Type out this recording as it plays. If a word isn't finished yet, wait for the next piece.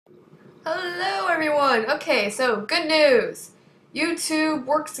Hello everyone! Okay, so good news! YouTube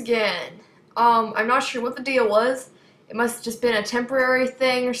works again. I'm not sure what the deal was. It must have just been a temporary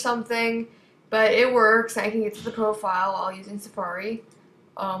thing or something, but it works. I can get to the profile while using Safari.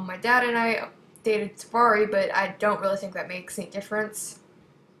 My dad and I updated Safari, but I don't really think that makes any difference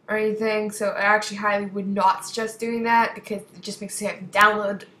or anything, so I actually highly would not suggest doing that because it just makes you have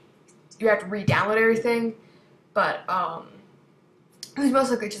to re-download everything. But, it was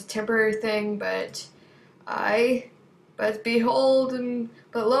most likely just a temporary thing, but lo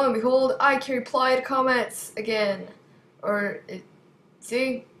and behold, I can reply to comments again,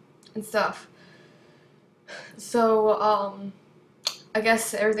 see, and stuff. So, I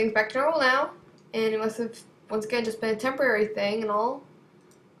guess everything's back to normal now, and it must have once again just been a temporary thing and all.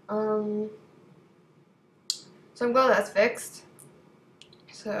 Um, so I'm glad that's fixed.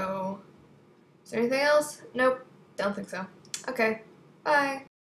 So, is there anything else? Nope, don't think so. Okay, bye.